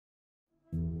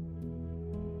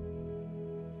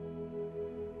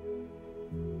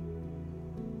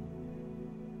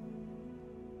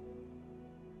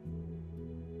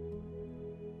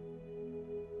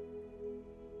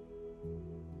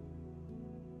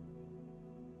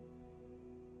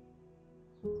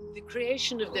The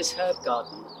creation of this herb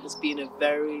garden has been a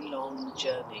very long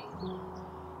journey.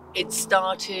 It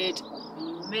started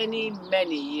many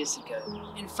years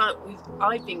ago. In fact,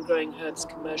 I've been growing herbs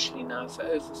commercially now for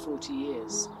over 40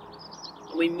 years.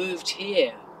 We moved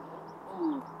here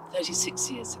 36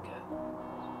 years ago.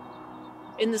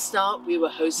 In the start, we were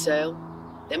wholesale.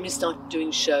 Then we started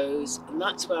doing shows, and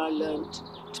that's where I learned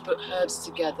to put herbs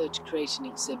together to create an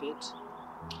exhibit.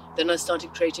 Then I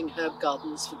started creating herb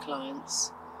gardens for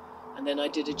clients, and then I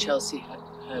did a Chelsea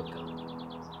herb garden.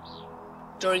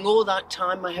 During all that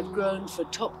time, I have grown for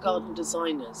top garden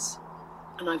designers,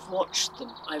 and I've watched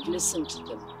them, I've listened to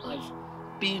them, I've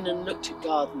been and looked at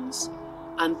gardens,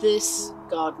 and this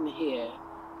garden here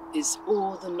is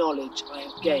all the knowledge I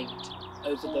have gained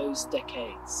over those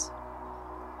decades.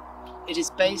 It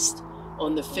is based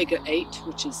on the figure 8,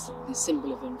 which is the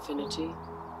symbol of infinity.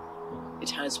 It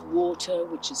has water,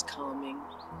 which is calming.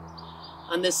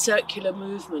 And the circular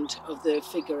movement of the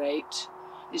figure 8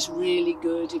 is really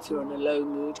good if you're in a low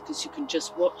mood, because you can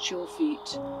just watch your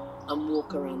feet and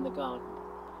walk around the garden.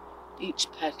 Each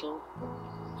petal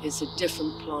is a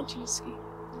different planting scheme.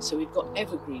 So we've got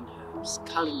evergreen herbs,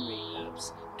 culinary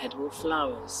herbs, edible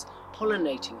flowers,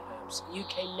 pollinating herbs,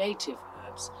 UK native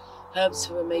herbs, herbs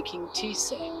for making tea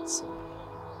sales.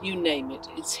 You name it,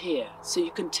 it's here. So you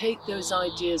can take those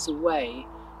ideas away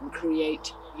and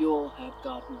create your herb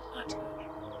garden at home.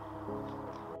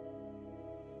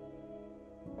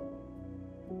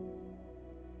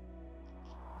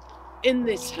 In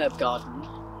this herb garden,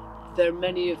 there are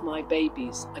many of my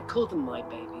babies. I call them my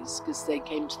babies because they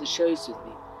came to the shows with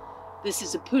me. This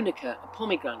is a punica, a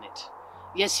pomegranate.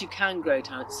 Yes, you can grow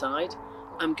it outside.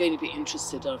 I'm going to be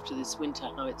interested after this winter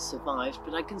how it survived,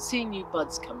 but I can see new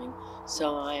buds coming,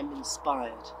 so I am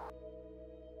inspired.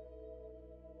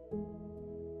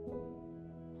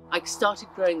 I started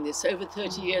growing this over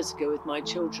 30 years ago with my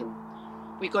children.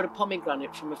 We got a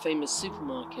pomegranate from a famous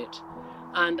supermarket,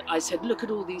 and I said, look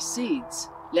at all these seeds,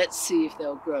 let's see if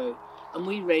they'll grow. And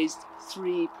we raised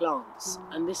 3 plants,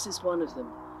 and this is one of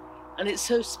them. And it's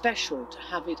so special to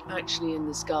have it actually in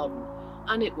this garden,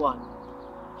 and it won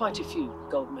quite a few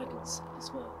gold medals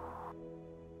as well.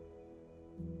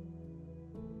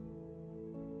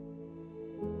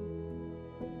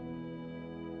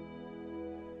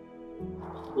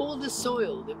 All the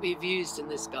soil that we've used in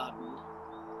this garden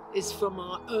is from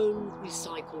our own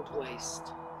recycled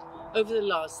waste. Over the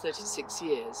last 36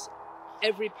 years,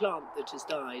 every plant that has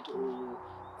died or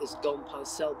has gone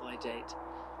past sell-by date,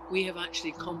 we have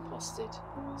actually composted.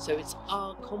 So it's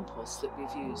our compost that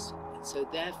we've used. And so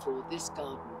therefore this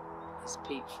garden is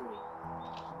peat-free.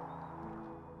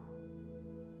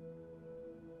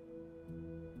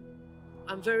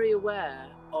 I'm very aware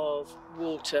of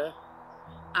water,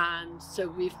 and so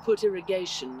we've put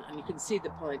irrigation, and you can see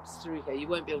the pipes through here. You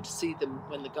won't be able to see them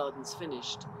when the garden's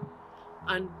finished.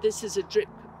 And this is a drip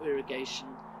irrigation,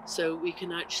 so we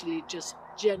can actually just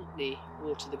gently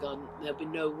water the garden. There'll be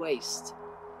no waste.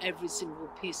 Every single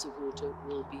piece of water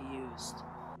will be used.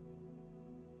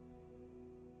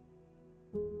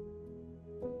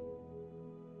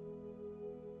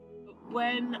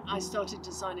 When I started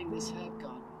designing this herb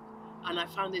garden, and I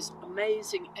found this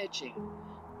amazing edging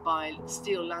by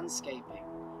Steel Landscaping,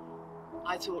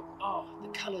 I thought, oh, the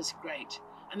colour's great.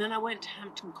 And then I went to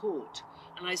Hampton Court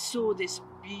and I saw this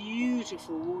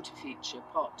beautiful water feature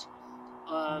pot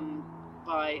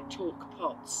by Talk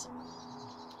Pots.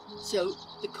 So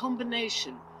the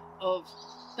combination of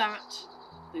that,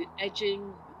 the edging,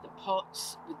 with the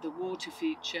pots, with the water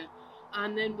feature,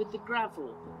 and then with the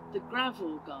gravel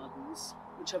gardens,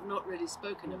 which I've not really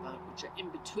spoken about, which are in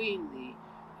between the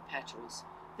petals,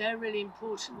 they're really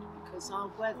important because our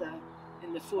weather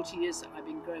in the 40 years that I've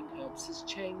been growing herbs has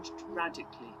changed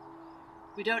radically.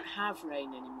 We don't have rain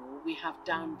anymore, we have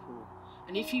downpour.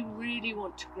 And if you really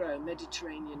want to grow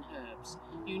Mediterranean herbs,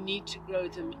 you need to grow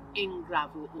them in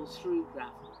gravel or through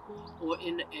gravel or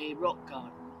in a rock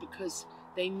garden because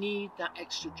they need that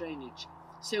extra drainage.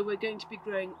 So we're going to be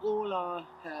growing all our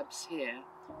herbs here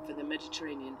for the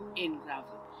Mediterranean in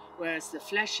gravel, whereas the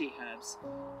fleshy herbs,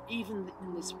 even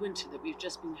in this winter that we've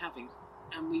just been having,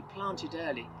 and we planted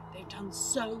early, they've done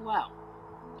so well,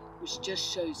 which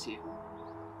just shows you,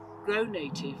 grow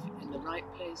native in the right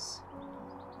place,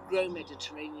 grow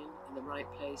Mediterranean in the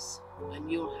right place, and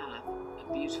you'll have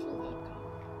a beautiful herb garden.